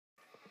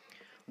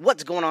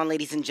What's going on,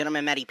 ladies and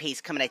gentlemen? Matty Pace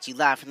coming at you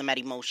live from the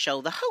Matty Mo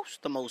Show, the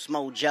host, the most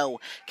mojo,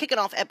 kicking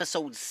off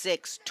episode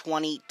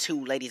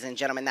 622, ladies and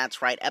gentlemen. That's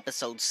right,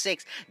 episode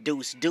 6,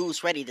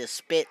 deuce, ready to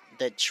spit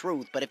the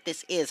truth. But if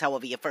this is,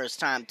 however, your first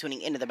time tuning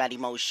into the Matty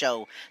Mo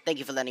Show, thank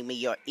you for lending me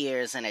your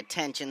ears and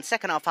attention.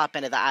 Second off, hop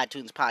into the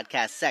iTunes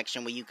podcast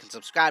section where you can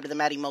subscribe to the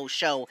Matty Mo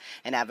Show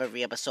and have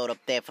every episode up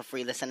there for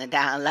free listen and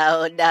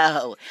download.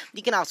 No.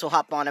 You can also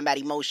hop on to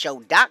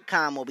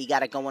MattyMoShow.com where we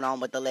got it going on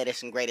with the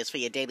latest and greatest for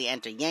your daily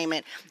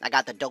entertainment. I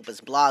got the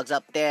dopest blogs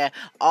up there.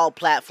 All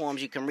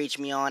platforms you can reach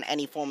me on.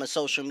 Any form of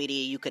social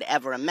media you could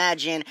ever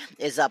imagine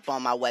is up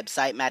on my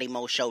website,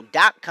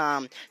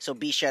 MattyMoShow.com. So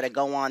be sure to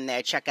go on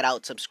there, check it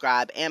out,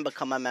 subscribe, and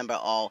become a member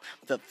all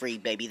for free,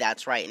 baby.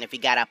 That's right. And if you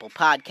got Apple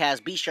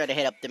Podcasts, be sure to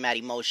hit up the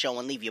Matty Mo Show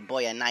and leave your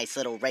boy a nice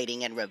little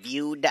rating and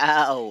review.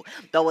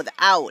 Though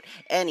without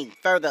any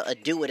further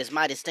ado, it is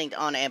my distinct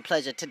honor and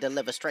pleasure to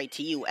deliver straight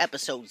to you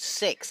episode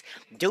 6,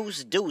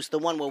 Deuce, the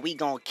one where we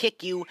gonna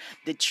kick you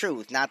the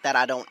truth. Not that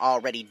I don't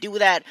already do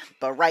that,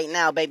 but right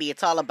now, baby,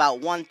 it's all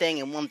about one thing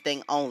and one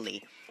thing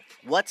only.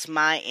 What's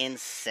my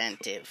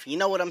incentive? You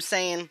know what I'm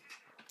saying?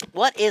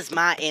 What is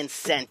my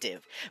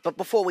incentive? But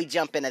before we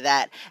jump into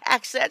that,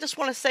 actually, I just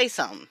want to say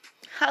something.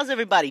 How's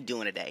everybody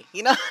doing today?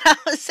 You know what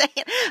I'm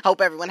saying? Hope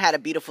everyone had a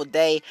beautiful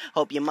day.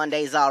 Hope your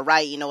Monday's all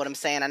right. You know what I'm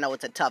saying? I know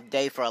it's a tough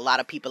day for a lot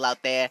of people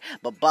out there,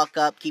 but buck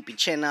up, keep your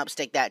chin up,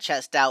 stick that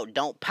chest out,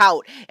 don't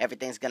pout.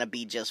 Everything's going to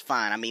be just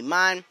fine. I mean,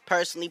 mine,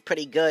 personally,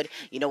 pretty good.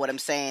 You know what I'm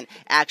saying?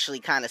 Actually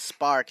kind of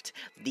sparked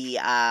the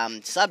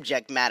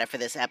subject matter for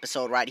this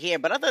episode right here.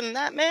 But other than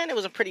that, man, it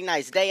was a pretty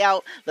nice day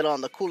out. A little on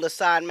the cooler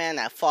side, man.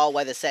 That fall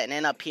weather setting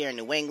in up here in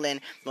New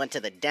England. Went to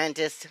the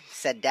dentist.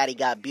 Said daddy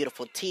got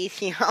beautiful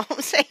teeth. You know what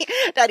I'm saying?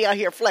 Daddy out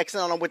here flexing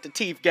on him with the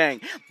teeth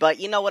gang. But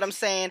you know what I'm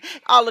saying?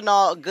 All in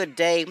all, a good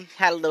day.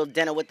 Had a little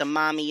dinner with the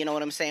mommy. You know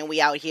what I'm saying? We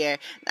out here.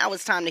 Now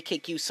it's time to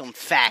kick you some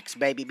facts,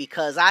 baby.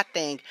 Because I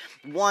think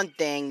one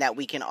thing that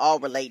we can all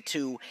relate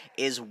to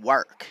is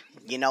work.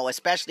 You know,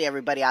 especially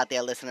everybody out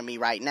there listening to me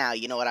right now.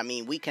 You know what I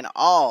mean? We can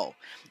all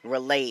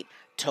relate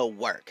to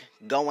work.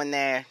 Going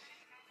there.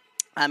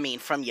 I mean,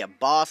 from your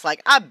boss.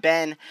 Like, I've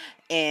been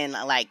in,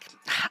 like,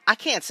 I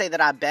can't say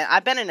that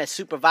I've been in a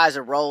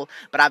supervisor role,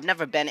 but I've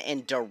never been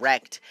in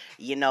direct,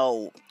 you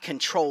know,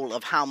 control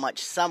of how much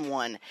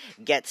someone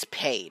gets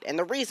paid. And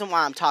the reason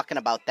why I'm talking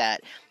about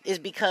that is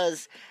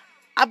because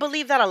I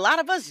believe that a lot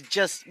of us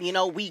just, you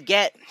know, we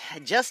get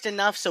just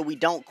enough so we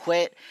don't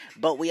quit,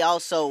 but we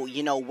also,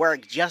 you know,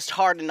 work just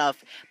hard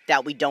enough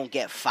that we don't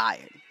get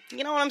fired.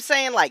 You know what I'm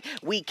saying? Like,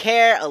 we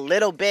care a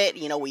little bit,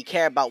 you know, we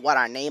care about what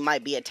our name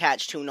might be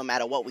attached to no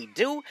matter what we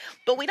do,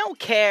 but we don't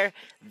care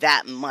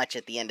that much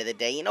at the end of the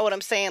day. You know what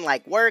I'm saying?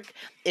 Like, work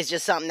is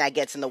just something that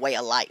gets in the way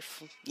of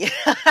life. You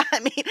know what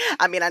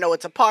I mean, I know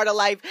it's a part of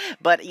life,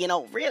 but, you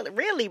know,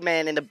 really,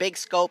 man, in the big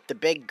scope, the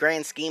big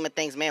grand scheme of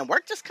things, man,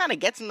 work just kind of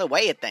gets in the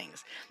way of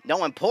things.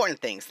 No important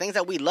things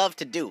that we love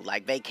to do,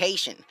 like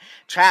vacation,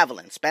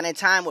 traveling, spending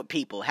time with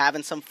people,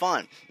 having some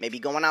fun, maybe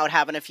going out,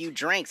 having a few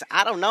drinks.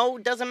 I don't know.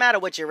 Doesn't matter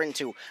what you're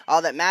into.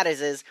 All that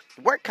matters is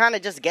work kind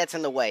of just gets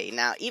in the way.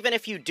 Now, even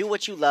if you do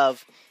what you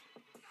love,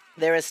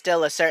 there is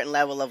still a certain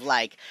level of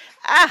like,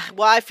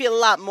 I feel a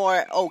lot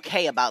more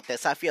okay about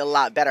this. I feel a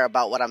lot better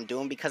about what I'm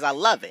doing because I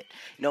love it.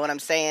 You know what I'm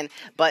saying?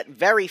 But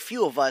very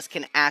few of us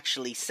can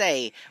actually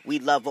say we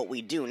love what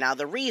we do. Now,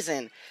 the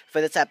reason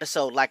for this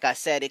episode, like I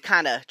said, it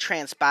kind of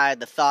transpired,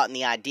 the thought and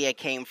the idea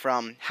came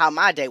from how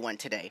my day went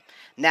today.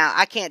 Now,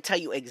 I can't tell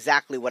you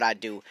exactly what I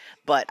do,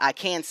 but I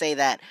can say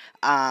that,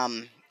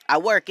 I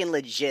work in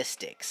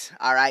logistics,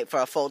 all right, for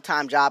a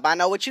full-time job. I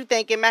know what you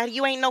thinking, Matt.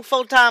 You ain't no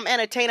full-time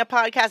entertainer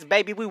podcast.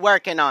 Baby, we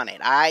working on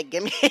it, all right?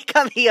 Give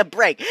me a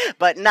break.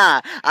 But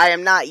nah, I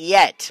am not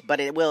yet,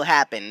 but it will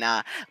happen.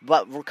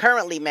 But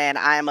currently, man,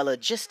 I am a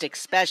logistics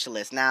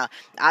specialist. Now,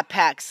 I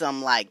pack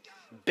some, like,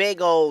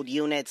 big old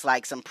units,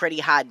 like some pretty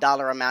high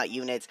dollar amount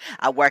units.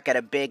 I work at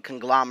a big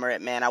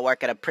conglomerate, man. I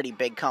work at a pretty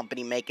big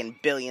company making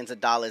billions of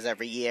dollars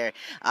every year.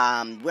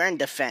 We're in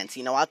defense,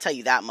 you know, I'll tell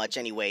you that much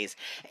anyways.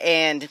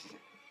 And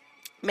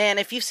man,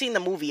 if you've seen the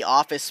movie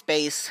Office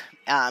Space,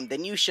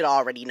 then you should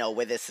already know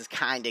where this is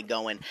kind of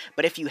going.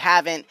 But if you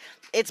haven't,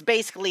 it's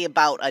basically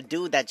about a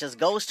dude that just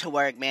goes to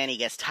work, man. He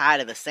gets tired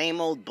of the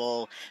same old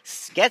bull,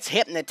 gets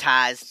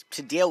hypnotized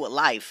to deal with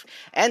life,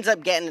 ends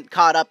up getting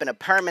caught up in a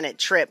permanent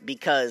trip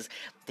because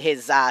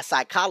his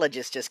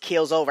psychologist just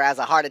keels over, has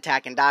a heart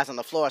attack, and dies on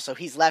the floor. So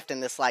he's left in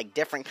this, like,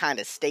 different kind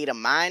of state of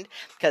mind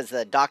because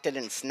the doctor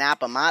didn't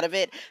snap him out of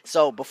it.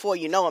 So before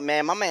you know it,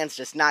 man, my man's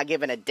just not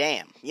giving a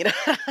damn. You know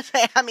what I'm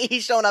saying? I mean,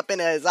 he's showing up in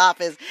his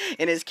office,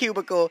 in his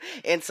cubicle,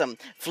 in some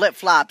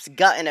flip-flops,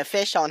 gutting a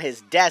fish on his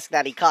desk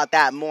that he caught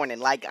that morning.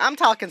 Like, I'm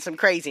talking some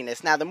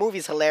craziness. Now, the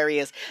movie's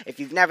hilarious. If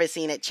you've never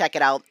seen it, check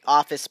it out.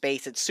 Office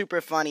Space. It's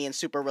super funny and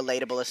super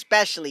relatable,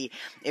 especially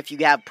if you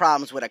have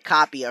problems with a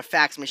copy or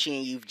fax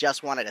machine. You've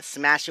just wanted to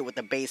smash it with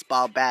a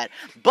baseball bat.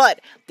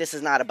 But this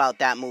is not about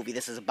that movie.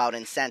 This is about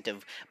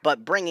incentive.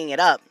 But bringing it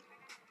up,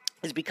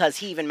 is because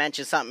he even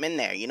mentioned something in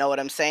there. You know what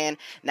I'm saying?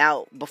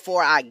 Now,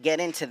 before I get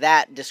into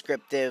that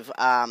descriptive,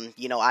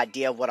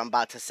 idea of what I'm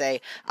about to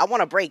say, I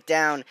want to break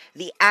down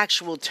the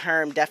actual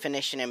term,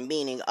 definition, and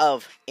meaning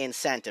of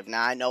incentive.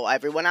 Now, I know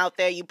everyone out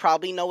there, you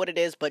probably know what it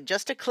is, but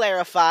just to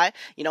clarify,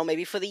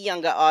 maybe for the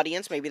younger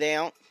audience, maybe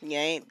you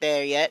ain't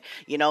there yet.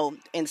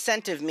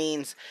 Incentive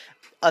means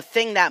a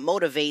thing that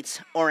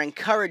motivates or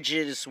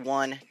encourages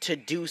one to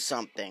do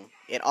something.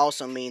 It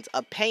also means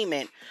a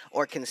payment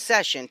or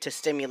concession to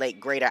stimulate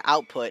greater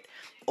output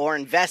or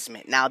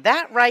investment. Now,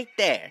 that right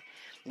there,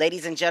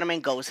 ladies and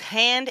gentlemen, goes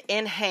hand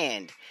in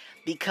hand.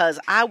 Because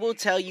I will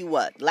tell you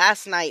what,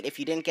 last night, if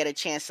you didn't get a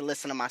chance to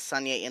listen to my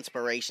Sunday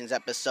Inspirations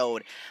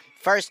episode,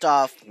 first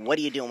off, what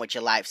are you doing with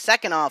your life?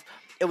 Second off,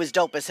 it was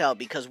dope as hell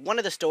because one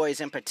of the stories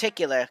in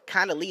particular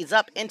kind of leads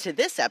up into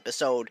this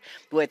episode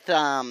with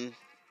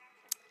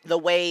the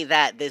way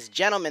that this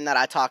gentleman that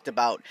I talked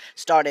about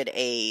started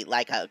a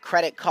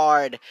credit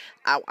card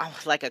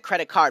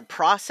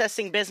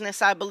processing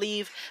business, I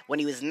believe, when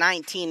he was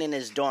 19 in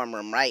his dorm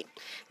room, right?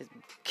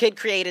 Kid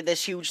created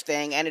this huge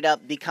thing, ended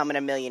up becoming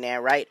a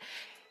millionaire, right?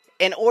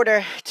 In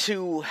order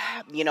to,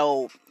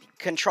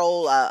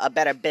 control a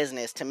better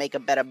business, to make a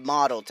better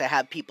model, to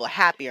have people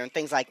happier and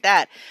things like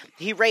that,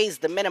 he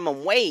raised the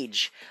minimum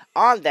wage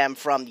on them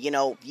from, you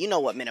know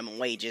what minimum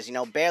wage is,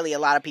 barely a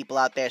lot of people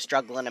out there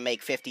struggling to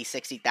make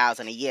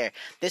 $50,000-$60,000 a year.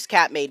 This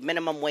cat made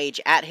minimum wage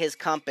at his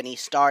company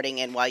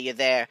starting, and while you're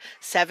there,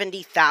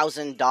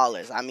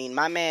 $70,000. I mean,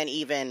 my man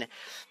even,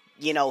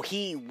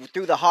 he,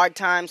 through the hard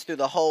times, through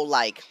the whole,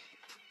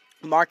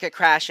 market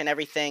crash and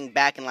everything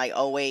back in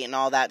 '08 and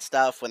all that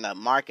stuff when the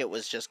market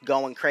was just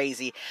going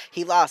crazy,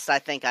 he lost, I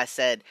think I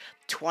said,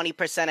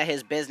 20% of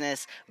his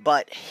business,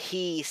 but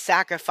he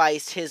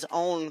sacrificed his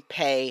own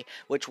pay,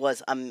 which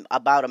was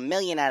about $1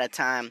 million at a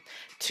time,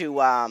 to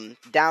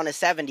down to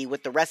 70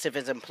 with the rest of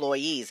his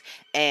employees.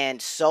 And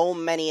so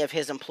many of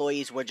his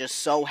employees were just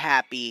so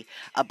happy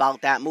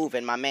about that move.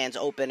 And my man's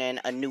opening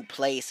a new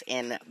place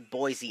in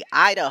Boise,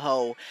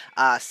 Idaho.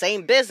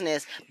 Same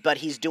business, but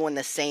he's doing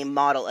the same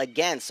model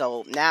again.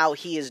 So now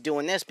he is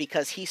doing this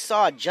because he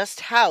saw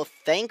just how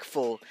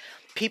thankful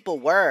people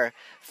were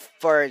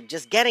for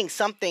just getting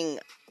something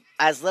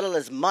as little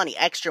as money,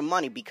 extra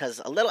money, because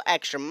a little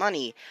extra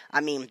money,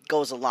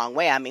 goes a long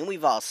way.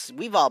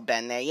 We've all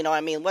been there. You know what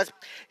I mean?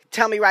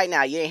 Tell me right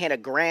now, you ain't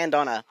hit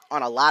 $1,000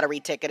 on a lottery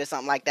ticket or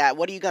something like that.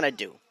 What are you gonna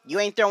do? You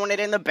ain't throwing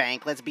it in the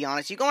bank, let's be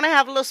honest. You're gonna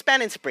have a little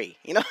spending spree.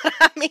 You know what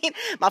I mean?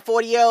 My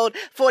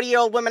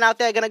 40-year-old woman out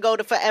there gonna go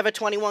to Forever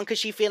 21 because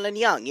she feeling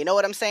young. You know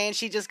what I'm saying?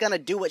 She's just gonna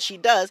do what she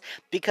does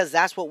because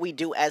that's what we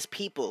do as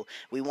people.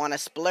 We want to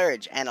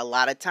splurge, and a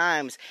lot of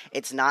times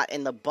it's not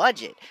in the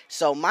budget.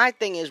 So my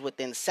thing is with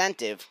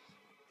incentive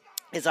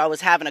is I was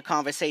having a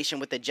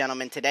conversation with a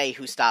gentleman today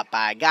who stopped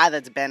by, a guy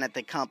that's been at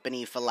the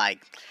company for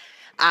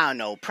I don't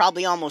know,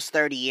 probably almost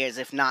 30 years,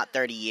 if not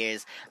 30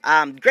 years.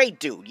 Great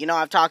dude.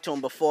 I've talked to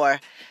him before.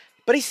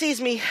 But he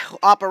sees me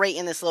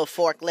operating this little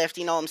forklift,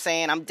 you know what I'm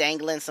saying? I'm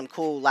dangling some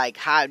cool,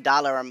 high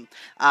dollar,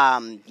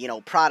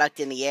 product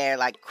in the air,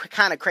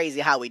 kind of crazy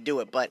how we do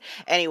it. But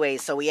anyway,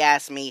 so he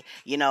asked me,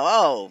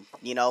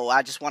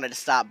 I just wanted to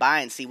stop by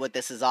and see what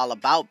this is all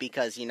about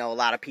because, a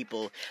lot of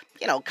people,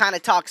 kind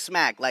of talk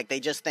smack, they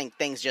just think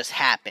things just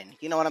happen.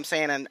 You know what I'm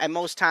saying? And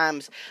most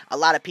times, a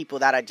lot of people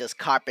that are just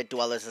carpet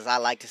dwellers, as I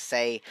like to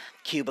say,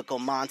 cubicle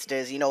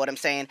monsters, you know what I'm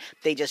saying?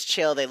 They just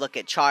chill, they look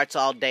at charts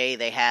all day,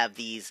 they have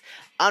these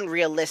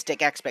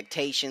unrealistic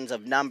expectations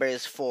of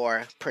numbers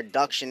for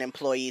production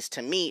employees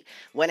to meet,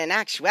 when in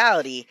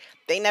actuality,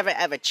 they never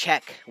ever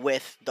check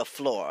with the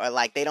floor,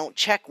 or they don't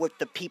check with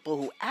the people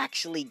who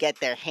actually get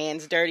their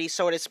hands dirty,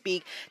 so to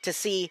speak, to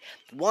see,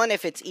 one,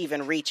 if it's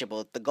even reachable,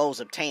 if the goal's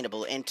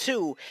obtainable, and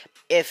two,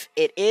 if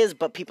it is,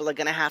 but people are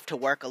going to have to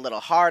work a little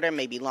harder,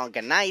 maybe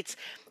longer nights,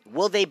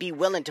 will they be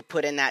willing to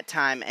put in that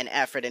time and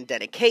effort and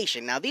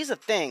dedication? Now, these are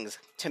things,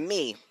 to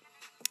me,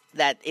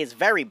 that is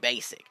very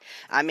basic.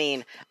 I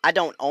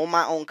don't own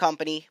my own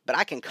company, but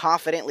I can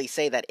confidently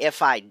say that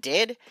if I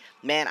did,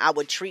 man, I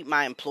would treat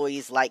my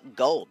employees like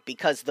gold,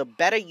 because the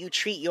better you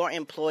treat your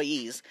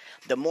employees,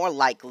 the more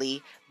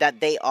likely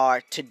that they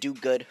are to do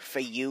good for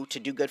you, to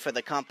do good for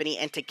the company,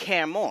 and to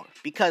care more.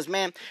 Because,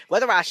 man,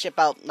 whether I ship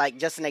out,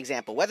 just an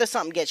example, whether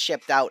something gets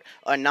shipped out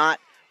or not,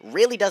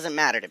 really doesn't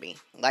matter to me.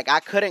 I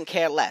couldn't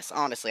care less,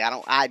 honestly.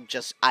 I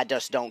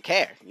just don't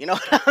care. You know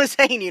what I'm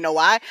saying? You know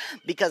why?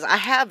 Because I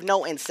have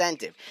no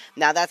incentive.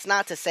 Now, that's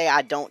not to say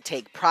I don't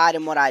take pride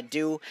in what I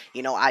do.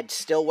 I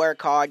still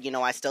work hard.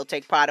 I still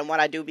take pride in what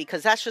I do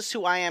because that's just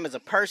who I am as a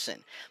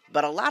person.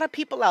 But a lot of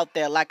people out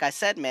there, like I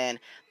said, man,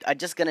 are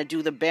just going to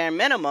do the bare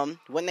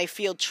minimum when they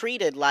feel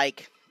treated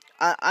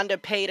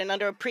underpaid and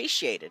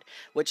underappreciated,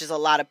 which is a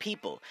lot of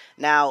people.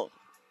 Now,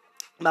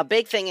 my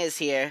big thing is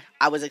here,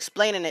 I was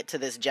explaining it to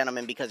this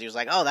gentleman because he was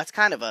like, oh, that's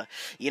kind of a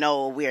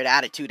weird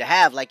attitude to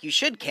have. You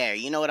should care.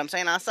 You know what I'm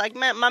saying? I was like,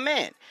 man, my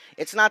man,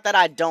 it's not that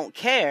I don't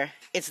care.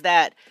 It's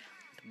that,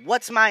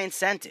 what's my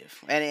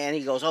incentive? And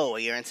he goes, oh, well,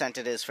 your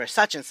incentive is for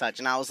such and such.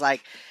 And I was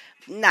like,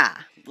 Nah,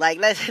 like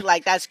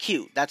that's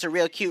cute. That's a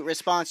real cute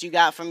response you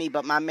got from me,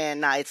 but my man,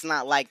 nah, it's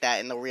not like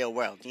that in the real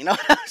world. You know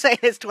what I'm saying?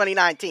 It's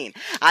 2019.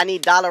 I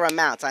need dollar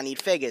amounts. I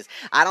need figures.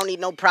 I don't need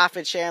no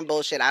profit sharing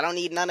bullshit. I don't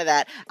need none of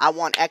that. I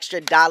want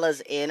extra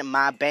dollars in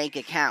my bank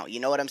account. You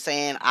know what I'm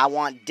saying? I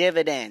want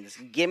dividends.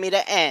 Give me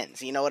the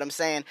ends. You know what I'm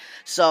saying?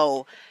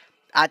 So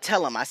I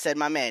tell him, I said,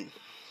 my man,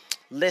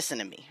 listen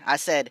to me. I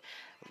said,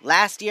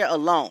 last year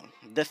alone,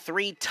 the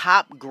 3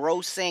 top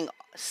grossing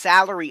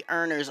salary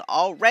earners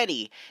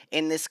already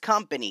in this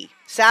company,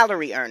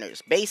 salary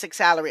earners, basic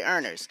salary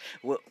earners,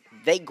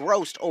 they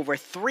grossed over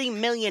 $3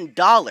 million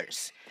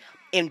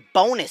in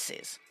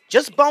bonuses.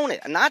 Just bonus.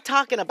 I'm not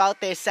talking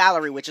about their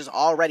salary, which is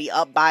already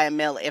up by $1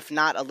 million, if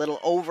not a little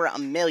over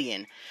 $1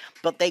 million.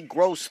 But they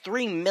grossed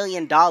 $3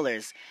 million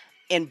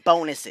in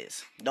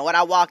bonuses. Know what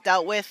I walked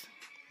out with?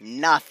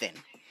 Nothing.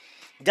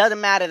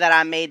 Doesn't matter that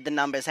I made the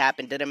numbers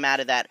happen. Didn't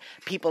matter that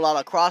people all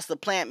across the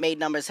plant made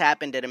numbers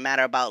happen. Didn't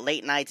matter about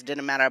late nights.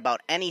 Didn't matter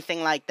about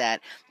anything like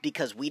that,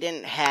 because we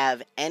didn't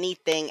have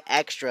anything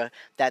extra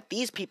that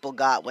these people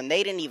got when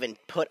they didn't even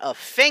put a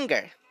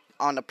finger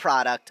on the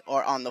product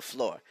or on the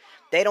floor.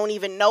 They don't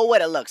even know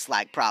what it looks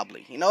like,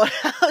 probably. You know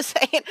what I'm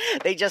saying?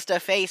 They just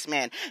a face,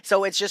 man.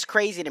 So it's just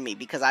crazy to me,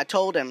 because I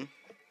told him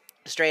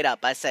straight up,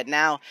 I said,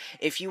 now,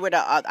 if you were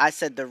to, I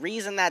said, the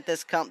reason that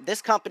this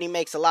company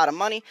makes a lot of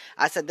money,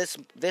 I said,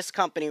 this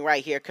company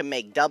right here can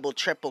make double,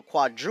 triple,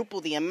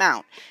 quadruple the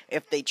amount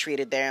if they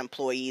treated their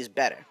employees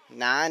better.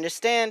 Now, I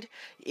understand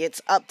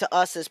it's up to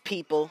us as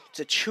people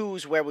to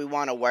choose where we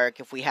want to work,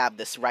 if we have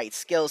this right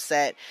skill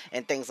set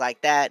and things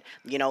like that.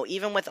 You know,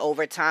 even with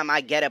overtime,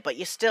 I get it, but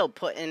you're still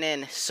putting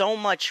in so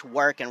much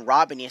work and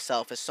robbing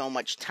yourself of so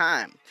much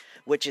time,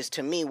 which is,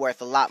 to me,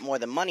 worth a lot more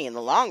than money in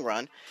the long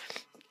run.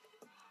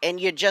 And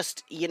you're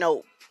just,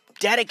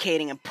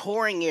 dedicating and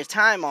pouring your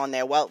time on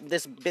there. Well,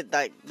 this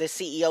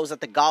CEO's at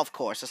the golf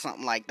course or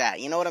something like that.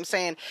 You know what I'm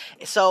saying?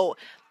 So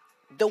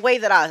the way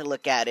that I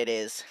look at it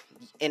is,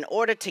 in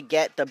order to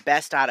get the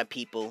best out of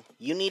people,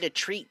 you need to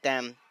treat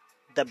them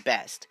the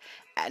best.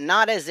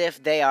 Not as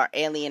if they are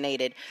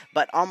alienated,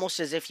 but almost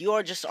as if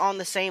you're just on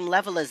the same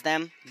level as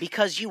them,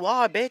 because you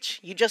are, bitch.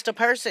 You just a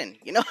person.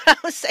 You know what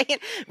I'm saying?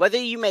 Whether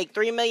you make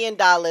 $3 million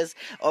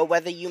or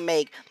whether you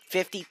make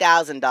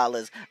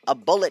 $50,000, a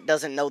bullet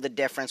doesn't know the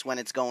difference when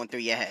it's going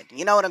through your head.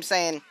 You know what I'm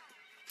saying?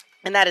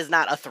 And that is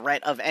not a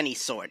threat of any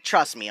sort.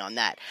 Trust me on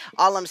that.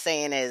 All I'm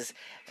saying is,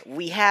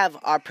 we have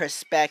our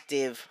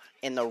perspective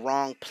in the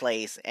wrong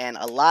place, and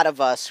a lot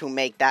of us who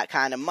make that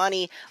kind of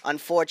money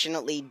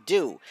unfortunately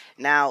do.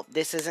 Now,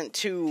 this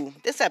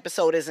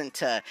episode isn't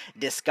to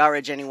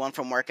discourage anyone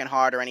from working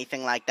hard or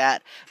anything like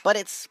that, but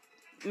it's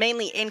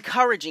mainly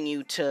encouraging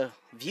you to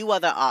view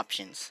other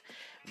options.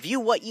 View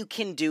what you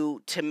can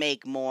do to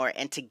make more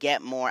and to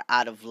get more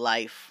out of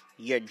life,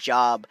 your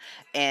job,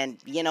 and,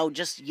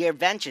 just your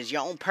ventures,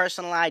 your own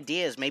personal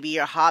ideas, maybe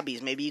your hobbies.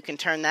 Maybe you can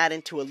turn that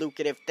into a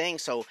lucrative thing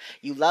so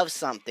you love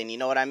something, you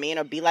know what I mean?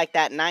 Or be like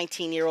that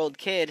 19-year-old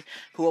kid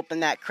who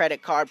opened that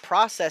credit card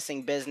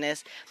processing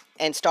business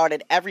and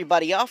started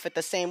everybody off at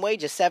the same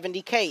wage of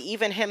 $70K,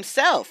 even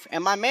himself.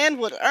 And my man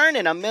was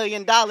earning $1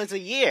 million a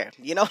year.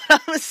 You know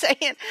what I'm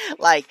saying?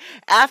 Like,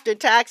 after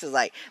taxes,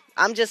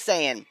 I'm just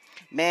saying,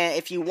 man,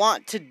 if you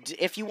want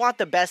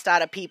the best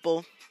out of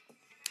people,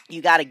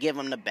 you got to give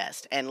them the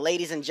best. And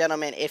ladies and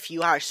gentlemen, if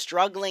you are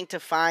struggling to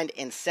find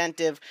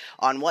incentive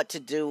on what to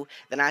do,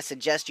 then I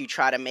suggest you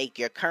try to make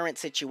your current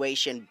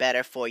situation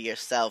better for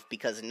yourself,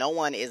 because no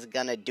one is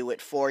going to do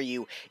it for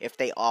you if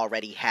they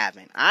already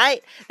haven't. All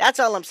right? That's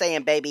all I'm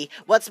saying, baby.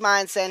 What's my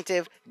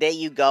incentive? There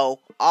you go.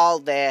 All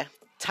there.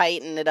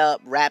 Tighten it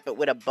up, wrap it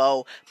with a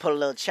bow, put a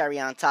little cherry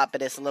on top of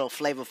this little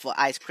flavorful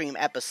ice cream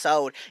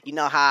episode. You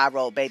know how I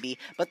roll, baby.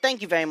 But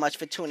thank you very much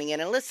for tuning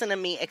in and listen to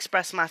me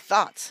express my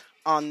thoughts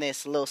on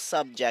this little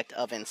subject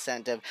of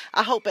incentive.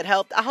 I hope it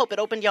helped. I hope it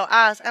opened your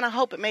eyes, and I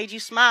hope it made you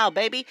smile,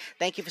 baby.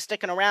 Thank you for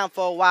sticking around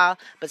for a while,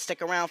 but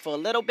stick around for a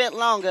little bit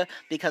longer,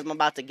 because I'm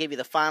about to give you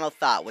the final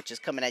thought, which is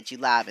coming at you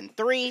live in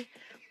 3,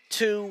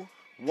 2,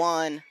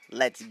 1.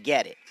 Let's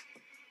get it.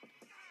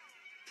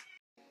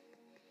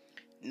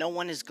 No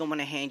one is going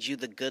to hand you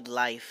the good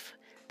life.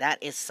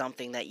 That is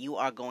something that you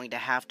are going to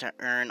have to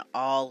earn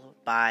all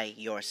by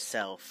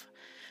yourself.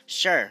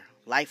 Sure,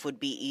 life would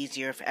be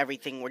easier if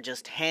everything were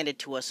just handed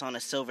to us on a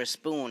silver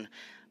spoon,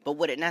 but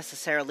would it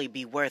necessarily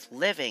be worth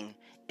living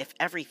if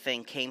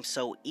everything came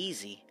so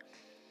easy?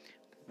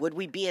 Would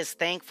we be as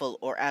thankful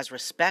or as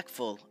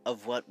respectful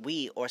of what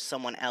we or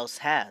someone else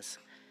has?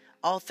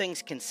 All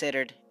things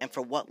considered, and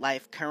for what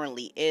life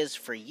currently is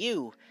for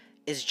you,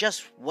 is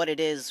just what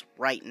it is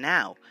right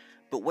now.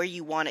 But where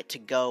you want it to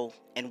go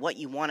and what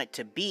you want it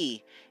to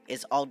be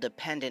is all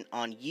dependent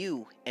on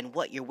you and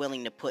what you're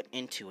willing to put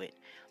into it.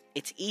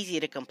 It's easy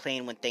to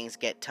complain when things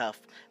get tough,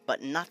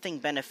 but nothing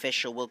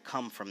beneficial will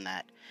come from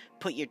that.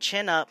 Put your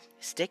chin up,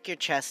 stick your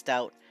chest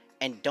out,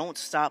 And don't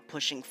stop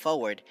pushing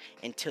forward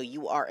until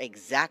you are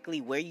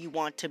exactly where you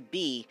want to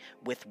be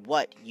with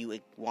what you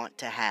want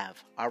to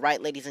have. All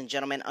right, ladies and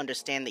gentlemen,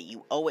 understand that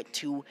you owe it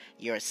to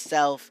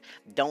yourself.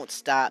 Don't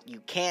stop.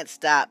 You can't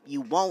stop.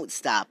 You won't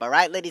stop. All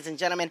right, ladies and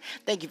gentlemen,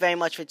 thank you very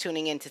much for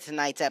tuning in to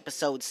tonight's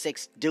episode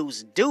 6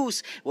 Deuce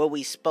Deuce, where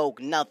we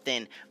spoke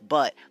nothing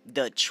but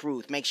the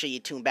truth. Make sure you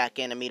tune back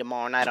in to me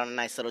tomorrow night on a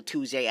nice little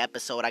Tuesday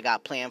episode I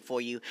got planned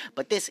for you.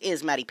 But this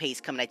is Matty Pace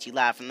coming at you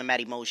live from the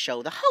Matty Mo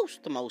Show, the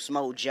host, the most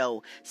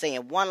mojo,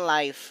 saying one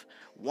life,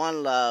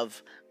 one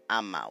love,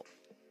 I'm out.